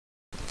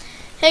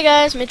Hey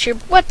guys, Mitch here.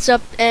 What's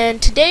up? And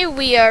today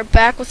we are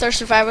back with our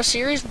survival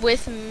series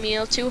with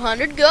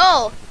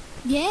mel200goalll.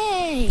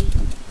 Yay!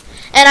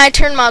 And I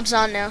turned mobs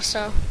on now,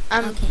 so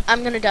I'm Okay.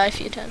 gonna die a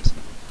few times.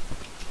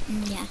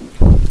 Yeah.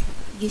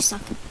 You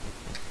suck.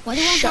 Why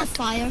do I have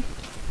fire?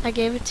 I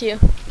gave it to you.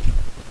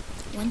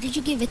 When did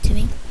you give it to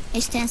me? Hey,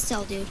 stand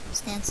still, dude.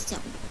 Stand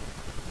still.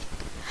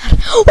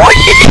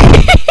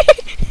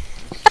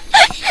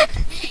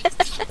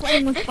 Stop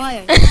playing with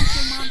fire. Didn't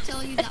your mom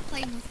tell you that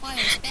playing with fire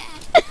is bad?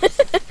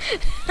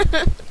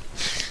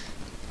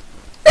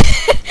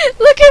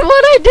 Look at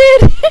what I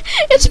did.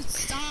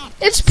 Stop.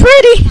 It's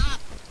pretty. Stop.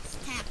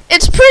 Stop.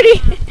 It's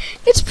pretty.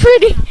 It's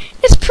pretty.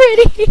 It's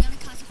pretty. You're gonna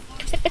cause a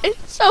forest fire.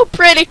 It's so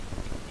pretty.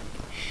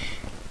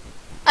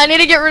 I need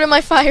to get rid of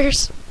my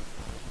fires.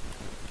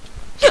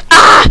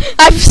 Ah!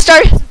 I've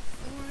started.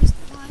 Forest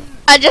fire.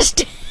 I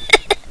just.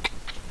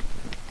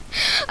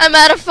 I'm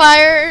out of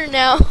fire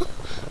now.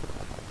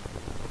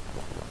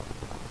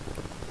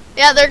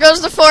 Yeah, there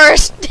goes the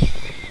forest.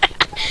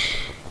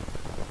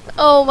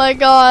 Oh my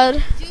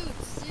god. Dude,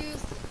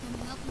 seriously, can you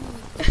help me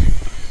with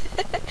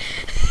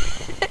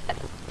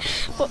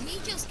this? Well, he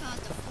just got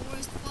the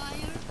forest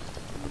fire.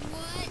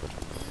 What?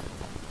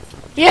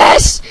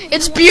 Yes!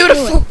 It's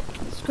beautiful!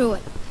 Screw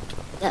it.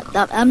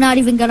 I'm not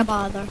even gonna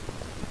bother.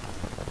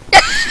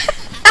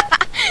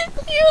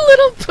 You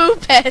little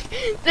poop head.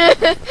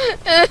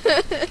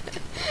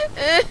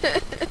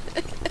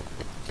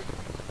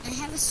 I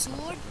have a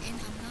sword and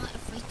I'm not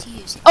afraid to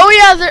use it. Oh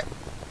yeah,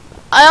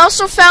 I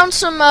also found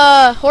some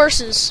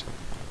horses.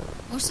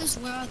 Horses,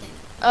 where are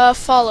they?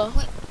 Follow.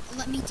 Wait,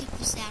 let me take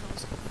the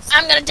saddles.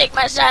 I'm gonna take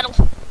my saddle.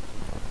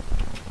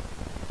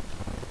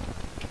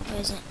 Where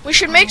is it? We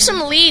should make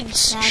some leads,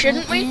 Saddle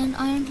shouldn't we? And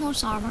iron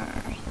horse armor.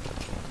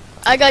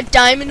 I got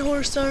diamond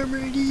horse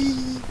armor.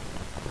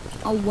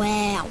 Oh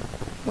wow.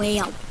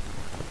 Wow.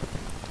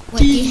 Wait,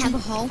 do you have a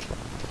hoe?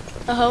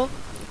 A hoe?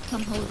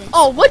 Come hold this.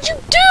 Oh, what'd you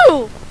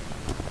do?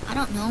 I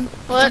don't know.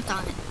 I What? jumped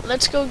on it.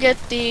 Let's go get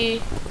the...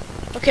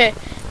 Okay,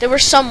 they were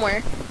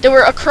somewhere. They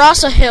were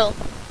across a hill.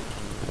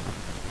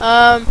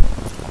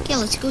 Okay,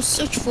 let's go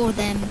search for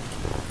them.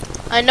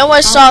 I know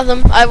I saw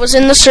them. I was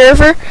in the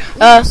server.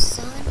 The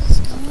sun is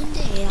going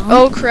down.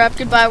 Oh crap,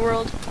 goodbye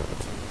world.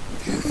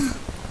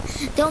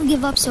 Don't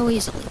give up so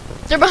easily.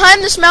 They're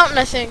behind this mountain,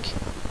 I think.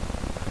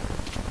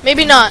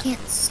 Maybe not. I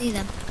can't see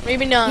them.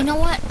 Maybe not. You know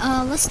what?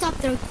 Let's stop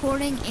the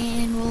recording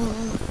and we'll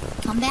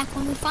come back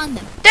when we find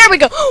them. There we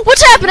go.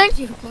 What's happening?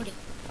 Recording.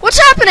 What's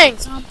happening?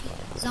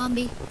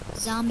 Zombie.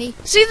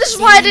 See, this is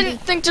why I didn't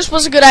think this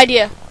was a good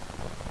idea.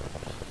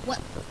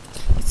 What?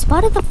 It's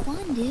part of the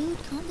fun, dude.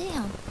 Calm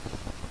down.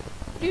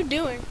 What are you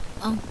doing?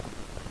 Come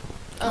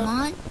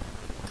on.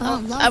 Come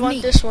on, love I me.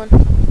 want this one.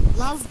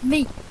 Love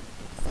me.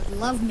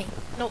 Love me.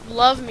 No,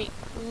 love me.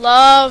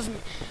 Love me.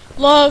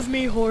 Love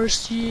me,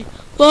 horsey.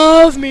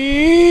 Love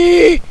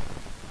me.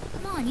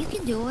 Come on, you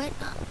can do it.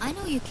 I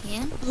know you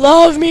can.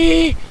 Love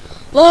me.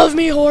 Love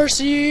me,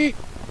 horsey.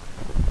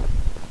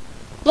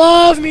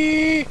 Love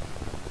me.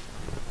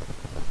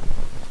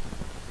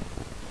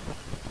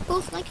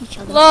 Both like each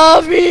other.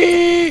 Love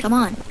me. Come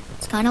on.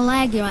 It's kind of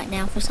laggy right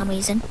now for some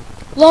reason.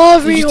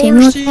 Love Did me, you tame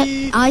one?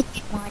 horsey. I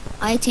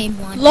tamed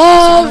one.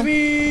 Love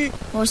me.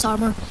 Horse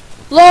armor.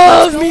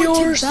 Love Let's me,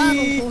 go into battle,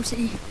 horsey.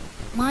 horsey.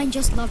 Mine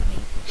just loved me.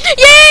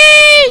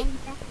 Yay! Going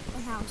back to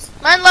the house.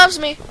 Mine loves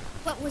me.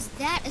 What was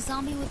that? A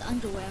zombie with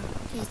underwear.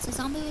 Okay, it's a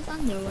zombie with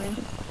underwear.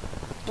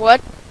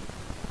 What?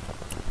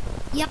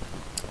 Yep.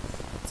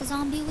 It's a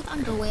zombie with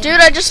underwear. Dude,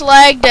 I just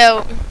lagged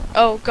out.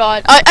 Oh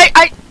god.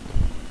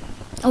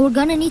 Oh, we're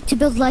gonna need to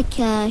build like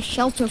a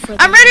shelter for them.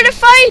 I'm ready to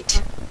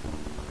fight!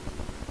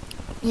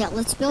 Yeah,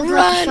 let's build Run,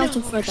 like a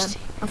shelter for horsey.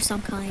 them of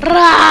some kind.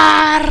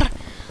 Rawr!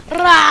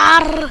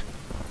 Rawr!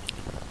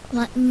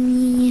 Let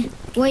me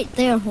wait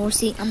there,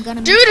 horsey. I'm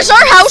gonna. Dude, is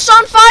our house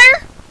on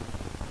fire?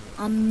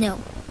 No.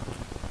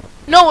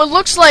 No, it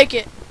looks like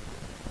it.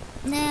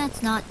 Nah,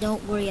 it's not.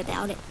 Don't worry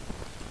about it.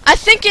 I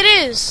think it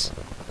is.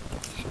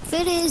 If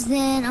it is,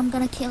 then I'm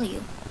gonna kill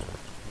you.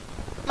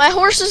 My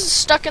horse is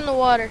stuck in the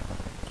water.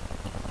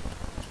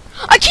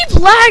 I keep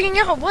lagging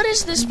out. What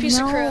is this piece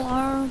of crap? No,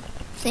 our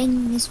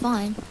thing is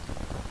fine.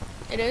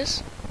 It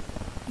is?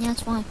 Yeah,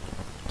 it's fine.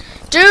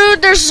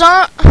 Dude, there's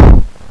I'm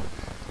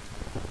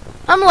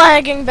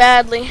lagging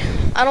badly.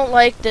 I don't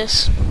like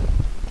this.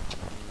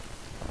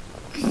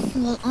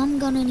 Well, I'm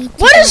gonna need to.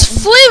 What is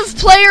Fliv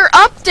player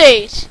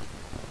update?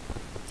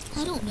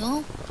 I don't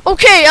know.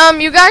 Okay,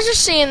 you guys are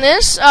seeing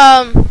this.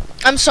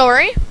 I'm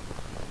sorry.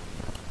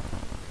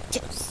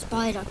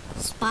 Spider.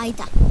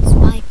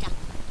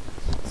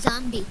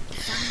 Zombie.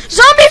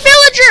 Zombie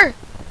villager!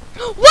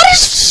 What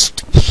is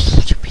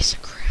you piece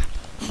of crap?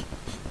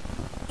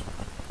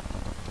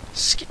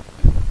 See?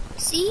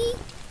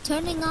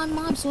 Turning on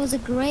mobs was a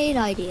great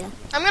idea.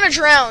 I'm gonna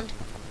drown.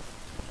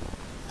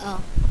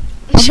 Oh.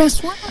 Well,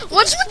 guess what?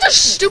 What's with the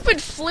stupid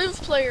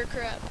Fliv player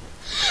crap?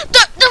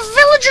 The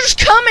villager's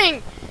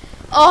coming!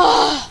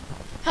 Oh,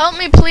 help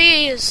me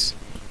please.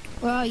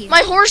 Where are you?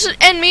 My horse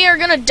and me are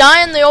gonna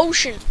die in the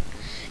ocean.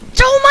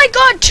 Oh my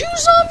god, 2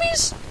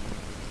 zombies?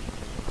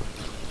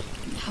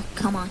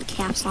 come on,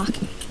 caps lock.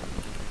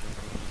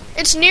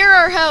 It's near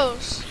our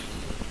house.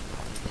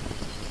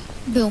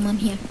 Boom, I'm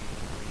here.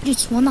 Dude,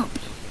 swim up.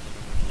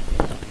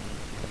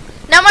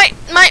 Now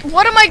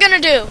what am I gonna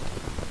do?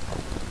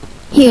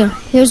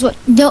 Here's what.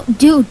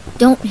 Dude,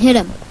 don't hit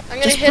him. I'm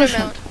gonna Just hit push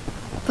him out.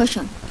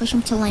 Push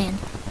him to land.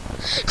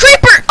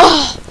 Creeper!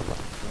 Oh!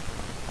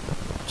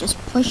 Just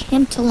push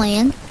him to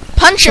land.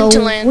 Punch him to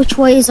land. Which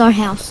way is our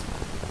house?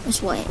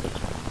 This way.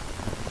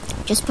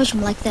 Just push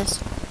him like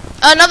this.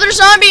 Another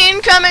zombie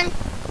incoming.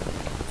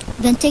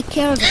 Then take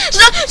care of it.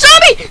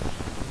 Zombie!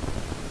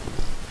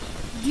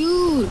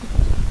 Dude,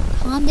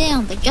 calm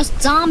down. They're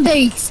just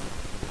zombies.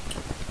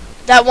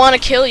 That want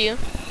to kill you.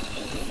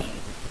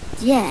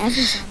 Yeah,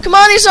 every zombie. Come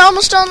on, he's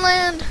almost on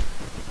land.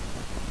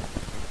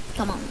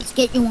 Come on, let's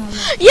get you on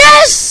land.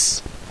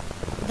 Yes!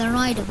 Then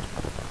ride him.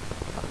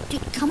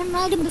 Dude, come and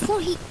ride him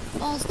before he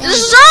falls down. There's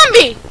a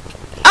zombie!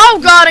 Oh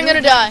god, I'm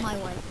gonna die.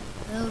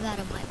 Move out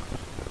of my way.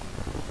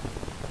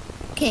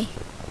 Okay.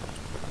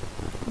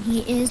 He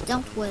is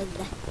dealt with.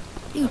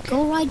 Dude, okay.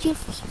 Go ride your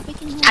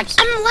freaking horse.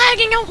 I'm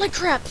lagging out like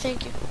crap,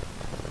 thank you.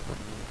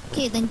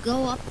 Okay, then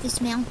go up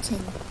this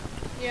mountain.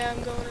 Yeah,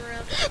 I'm going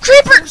around.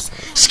 Creepers!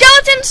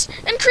 Skeletons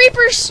and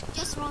creepers!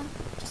 Just run.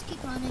 Just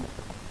keep running.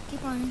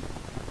 Keep running.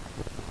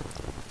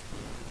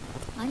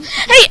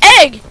 Hey,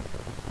 egg!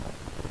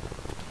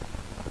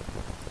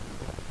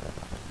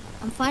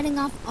 I'm fighting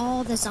off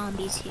all the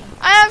zombies here.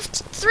 I have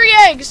 3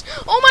 eggs.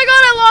 Oh my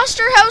god, I lost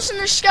our house and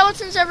there's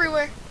skeletons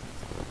everywhere.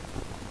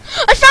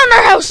 I found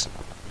our house!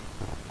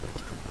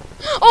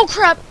 Oh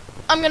crap,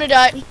 I'm gonna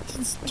die.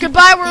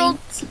 Goodbye, world.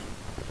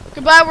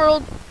 Goodbye,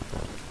 world.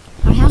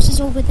 Our house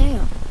is over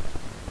there.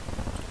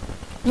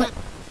 What?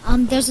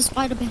 There's a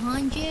spider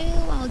behind you.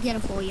 I'll get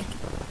it for you.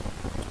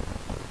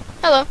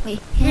 Hello.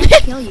 Wait, can I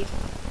kill you?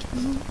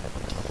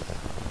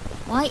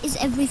 Why is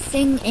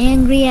everything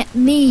angry at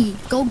me?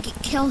 Go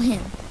kill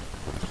him.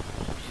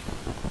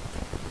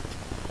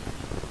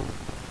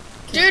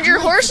 Dude, your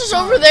horse is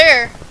over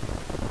there.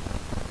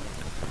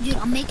 Dude,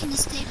 I'm making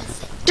this table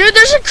thing. Dude,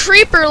 there's a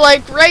creeper,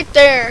 like, right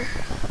there.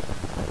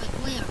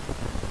 Wait,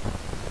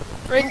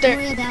 where? Right there.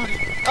 Don't worry about it.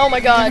 Oh my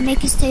god. I'm gonna make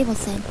his table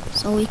thing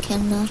so we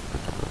can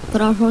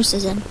put our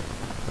horses in.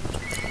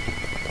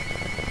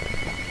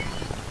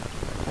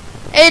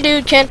 Hey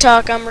dude, can't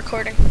talk, I'm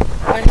recording.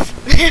 With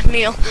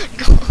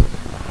mel200goalll.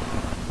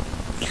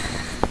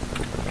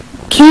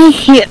 Can I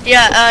hear?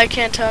 Yeah, I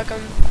can't talk,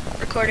 I'm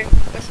recording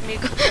with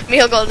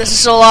mel200goalll. This is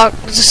so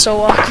awkward. This is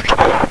so awkward.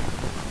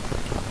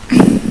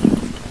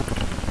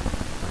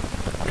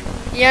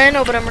 Yeah, I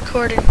know, but I'm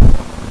recording.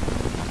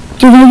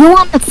 Dude, are you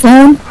on the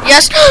phone?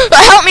 Yes.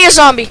 Help me, a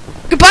zombie.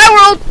 Goodbye,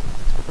 world.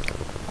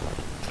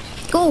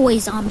 Go away,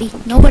 zombie.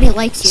 Nobody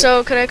likes you.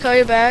 So, could I call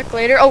you back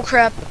later? Oh,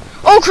 crap.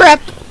 Oh,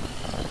 crap.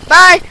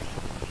 Bye.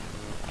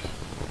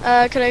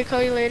 Could I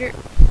call you later?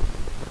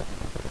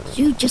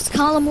 You just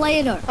call him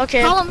later.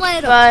 Okay. Call him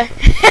later. Bye.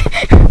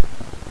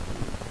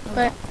 No,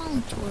 Bye. fall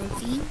into a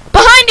ravine.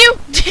 Behind you.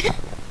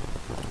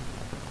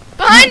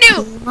 Behind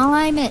you.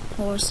 Climb it,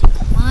 horse.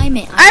 Climb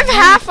it. I have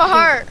half a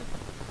heart.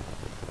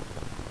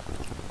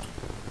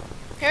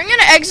 Here, I'm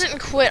gonna exit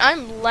and quit.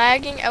 I'm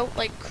lagging out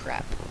like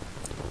crap.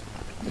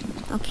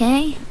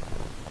 Okay.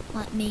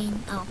 Let me.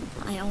 Oh,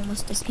 I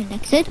almost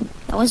disconnected.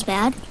 That was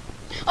bad.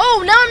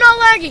 Oh, now I'm not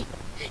laggy.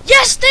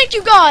 Yes, thank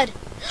you, God.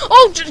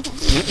 Oh,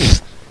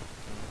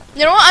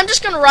 you know what? I'm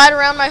just gonna ride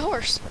around my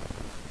horse.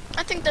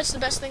 I think that's the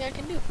best thing I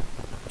can do.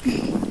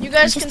 You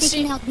guys can see. Just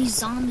taking out these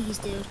zombies,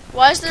 dude.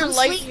 Why is there Come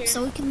light sleep here?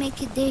 so we can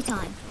make it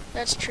daytime.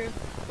 That's true.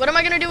 What am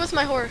I gonna do with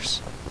my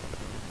horse?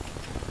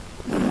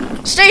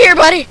 Stay here,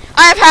 buddy.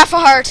 I have half a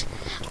heart.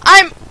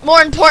 I'm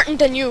more important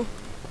than you.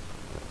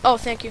 Oh,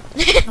 thank you.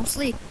 Don't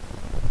sleep.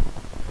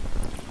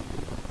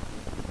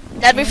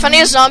 That'd be funny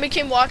if a zombie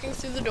came walking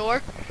through the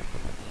door.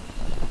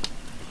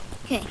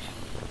 Okay.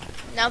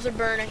 Now they're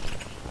burning.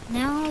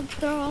 Now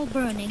they're all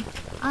burning.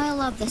 I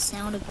love the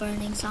sound of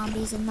burning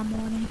zombies in the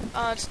morning.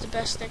 Oh, it's the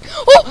best thing.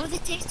 Oh! Or the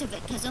taste of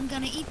it, because I'm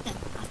gonna eat them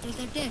after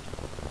they're dead.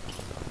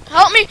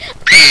 Help me!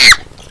 Ah!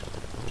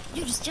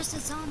 Dude, it's just a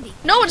zombie.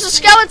 No, it's a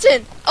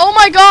skeleton! Oh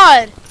my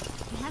god!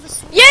 You have a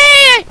sword?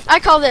 Yay! I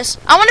call this.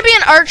 I want to be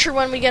an archer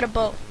when we get a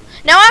bow.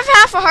 Now I have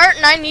half a heart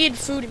and I need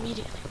food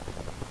immediately.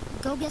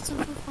 Go get some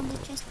food from the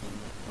chest then.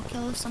 We'll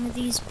kill some of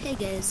these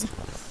piggies.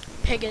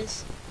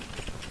 Piggies.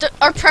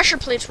 Our pressure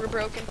plates were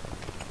broken.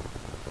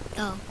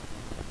 Oh.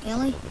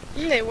 Really?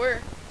 They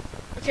were.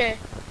 Okay.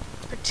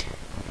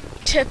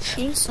 Tip.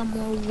 Here's some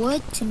more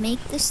wood to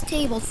make this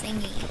table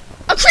thingy.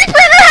 A creeper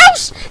in our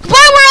house!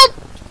 Goodbye, world!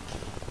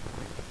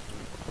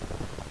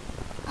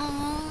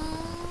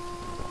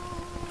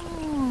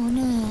 Oh,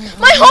 no.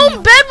 My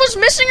home bed was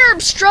missing or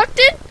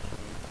obstructed?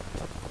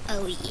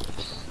 Oh, yeah.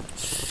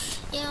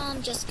 Yeah,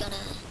 I'm just gonna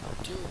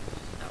do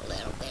a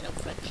little bit of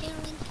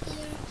repairing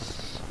here.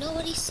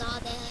 Nobody saw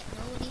that.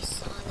 Nobody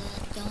saw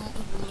that. Don't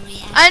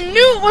worry. I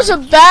knew it was a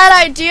bad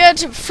idea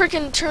to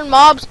freaking turn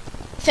mobs.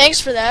 Thanks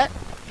for that.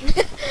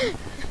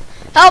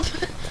 Help!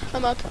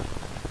 I'm up.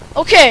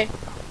 Okay.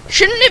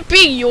 Shouldn't it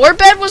be your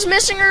bed was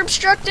missing or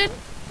obstructed?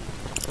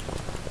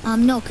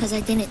 No, because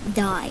I didn't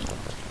die.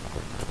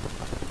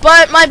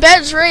 But my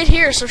bed's right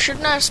here, so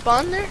shouldn't I have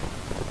spawned there?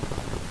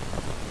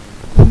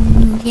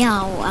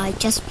 Yeah, I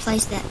just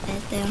placed that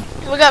bed there.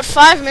 We got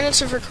 5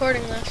 minutes of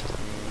recording left.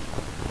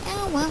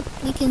 Yeah, well,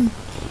 we can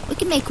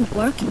make it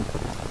work. Yeah.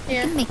 We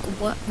can make it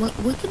work.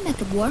 We can make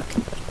it work.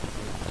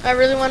 I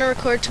really want to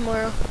record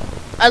tomorrow.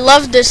 I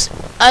love this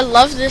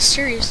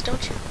series,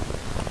 don't you?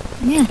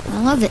 Yeah,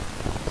 I love it.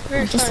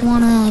 Very I just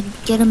fun. want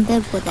to get in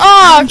bed with it.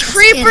 Oh, a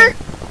creeper!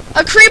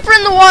 A creeper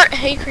in the water.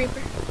 Hey,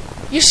 creeper.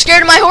 You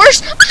scared of my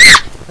horse?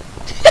 Ah!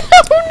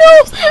 Oh no!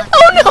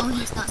 Oh no! No,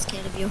 he's not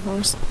scared of your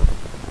horse.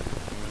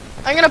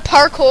 I'm gonna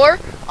parkour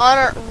on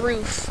a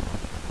roof.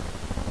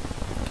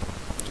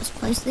 Just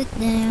place it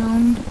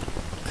down,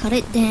 cut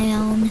it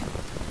down,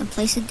 and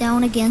place it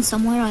down again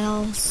somewhere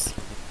else.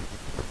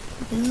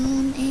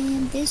 Boom,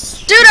 and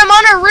this. Dude, I'm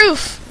on a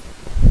roof.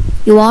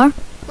 You are?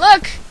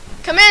 Look,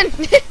 come in.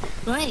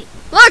 Right.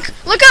 Look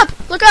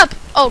up, look up.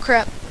 Oh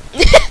crap!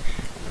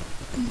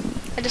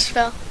 I just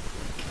fell.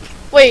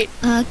 Wait.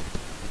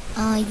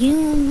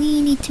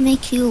 We need to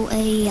make you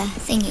a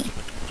thingy.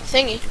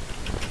 Thingy.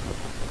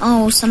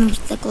 Oh, some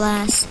of the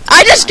glass.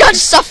 I just got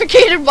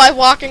suffocated by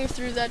walking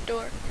through that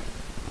door.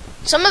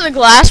 Some of the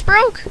glass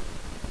broke?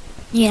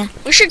 Yeah.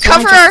 We should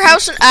cover our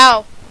house in...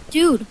 Ow.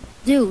 Dude,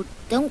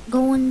 don't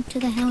go into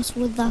the house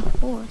with the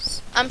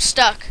horse. I'm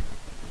stuck.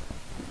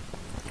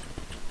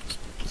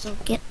 So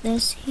get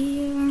this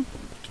here.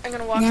 I'm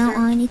gonna walk now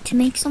through. I need to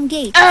make some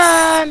gates.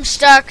 I'm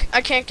stuck.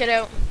 I can't get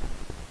out.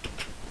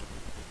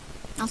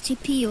 I'll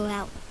TP you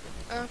out.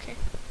 Okay.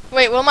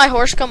 Wait, will my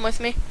horse come with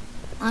me?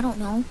 I don't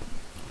know.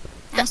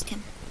 Ask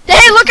him.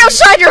 Hey, look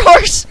outside your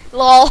horse!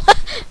 Lol.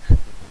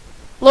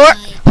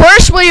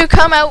 Horse, will you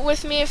come out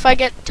with me if I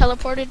get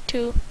teleported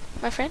to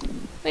my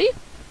friend? Will you?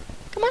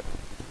 Come on.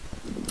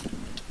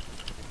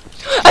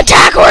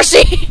 Attack,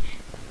 horsey!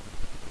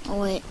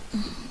 Oh, wait.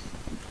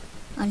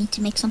 I need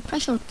to make some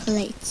pressure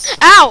plates.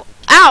 Ow!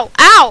 Ow!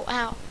 Ow!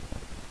 Ow!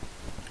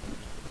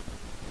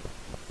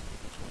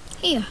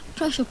 Here,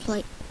 pressure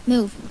plate.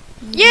 Move.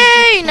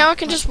 Yay! Now I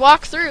can just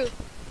walk through.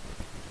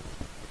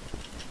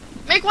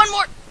 Make one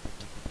more!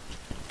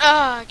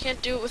 Ah, I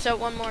can't do it without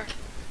one more.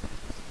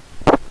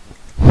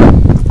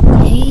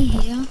 Okay,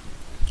 here.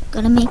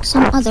 Gonna make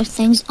some other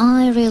things.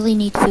 I really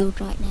need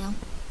food right now.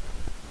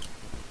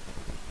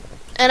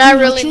 And I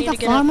really need to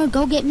get farmer,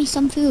 go get me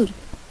some food.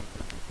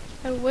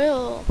 I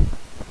will.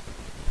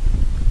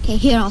 Okay,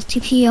 here, I'll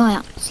TP you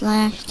out.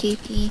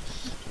 /TP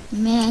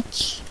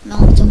match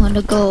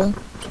mel200goalll.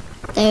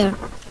 There.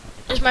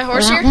 Is my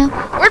horse We're here? out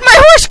now? Where'd my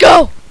horse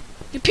go?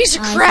 You piece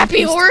of I crappy think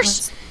he's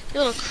horse. You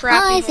little crappy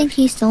I horse. think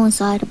he's still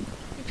inside.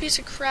 You piece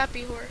of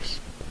crappy horse.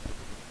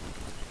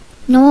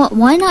 You know what?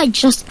 Why not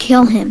just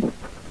kill him?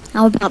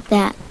 How about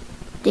that?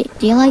 Do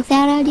you like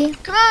that idea?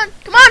 Come on,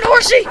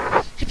 horsey!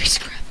 You piece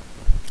of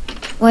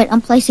crap. Wait,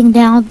 I'm placing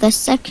down the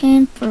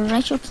second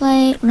pressure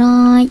plate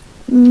right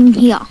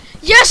here.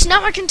 Yes,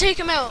 now I can take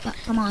him out. Yeah,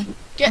 come on.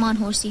 Come on,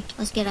 horsey.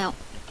 Let's get out.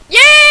 Yay!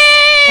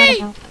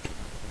 Get out.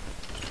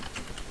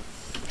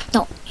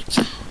 Don't.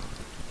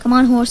 Come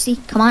on, horsey.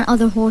 Come on,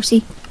 other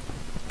horsey.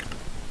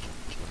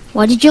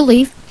 Why did you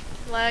leave?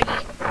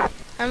 Laggy.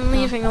 I'm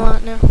leaving a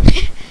lot now.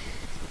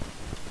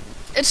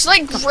 It's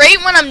like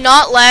great when I'm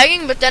not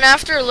lagging, but then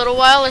after a little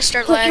while I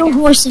start Put lagging. your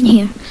horse in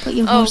here. Put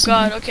your Oh horse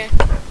god, in okay.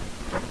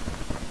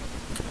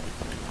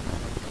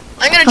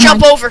 I'm gonna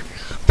jump over.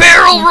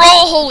 Barrel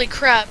roll! Holy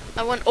crap.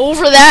 I went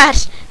over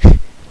that.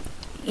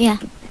 Yeah.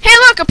 Hey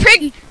look, a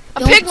pig!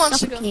 A pig wants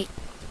to go. Suffocate.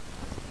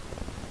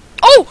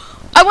 Oh!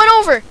 I went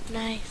over!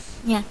 Nice.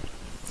 Yeah.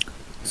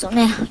 So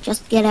now,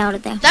 just get out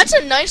of there. That's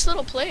a nice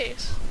little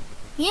place.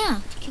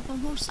 Yeah, to keep our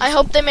horses. I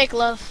hope they make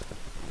love.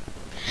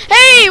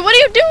 Hey, what are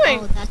you doing?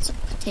 Oh, that's a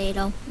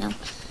potato. No.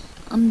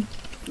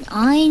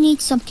 I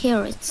need some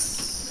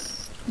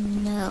carrots.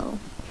 No.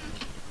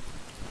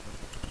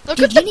 Look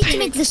Dude, at the you need pig. to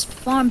make this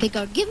farm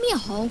bigger. Give me a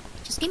hoe.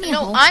 Just give me a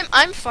hoe. No,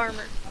 I'm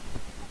farmer.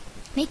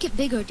 Make it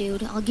bigger,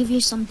 dude. I'll give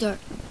you some dirt.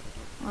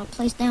 I'll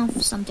place down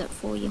some dirt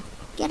for you.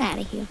 Get out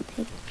of here,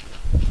 pig.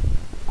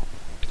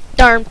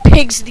 Darn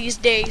pigs these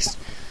days.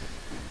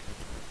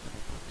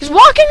 He's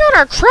walking on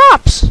our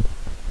crops.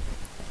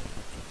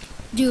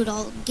 Dude,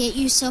 I'll get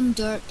you some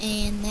dirt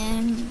and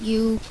then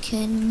you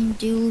can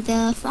do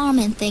the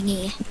farming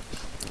thingy.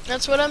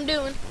 That's what I'm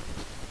doing.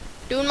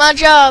 Doing my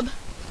job.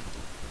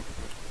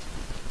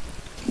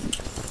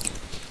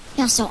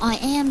 Yeah, so I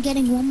am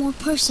getting one more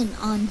person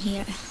on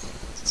here.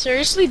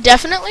 Seriously?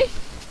 Definitely?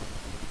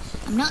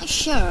 I'm not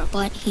sure,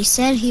 but he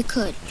said he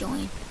could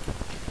join.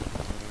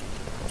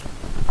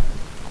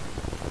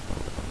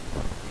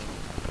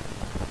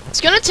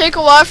 It's gonna take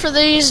a while for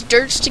these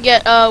dirts to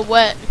get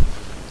wet.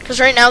 Because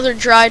right now they're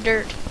dry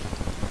dirt.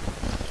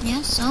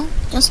 Yeah, so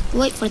just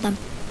wait for them.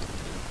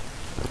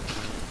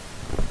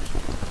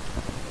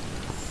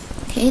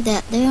 Okay,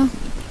 that there.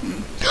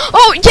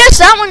 Oh, yes,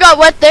 that one got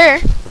wet there.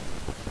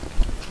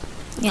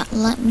 Yeah,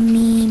 let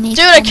me make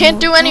Dude, I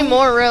can't do any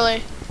more,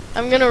 really.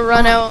 I'm gonna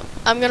run out.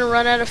 I'm gonna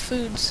run out of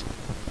foods.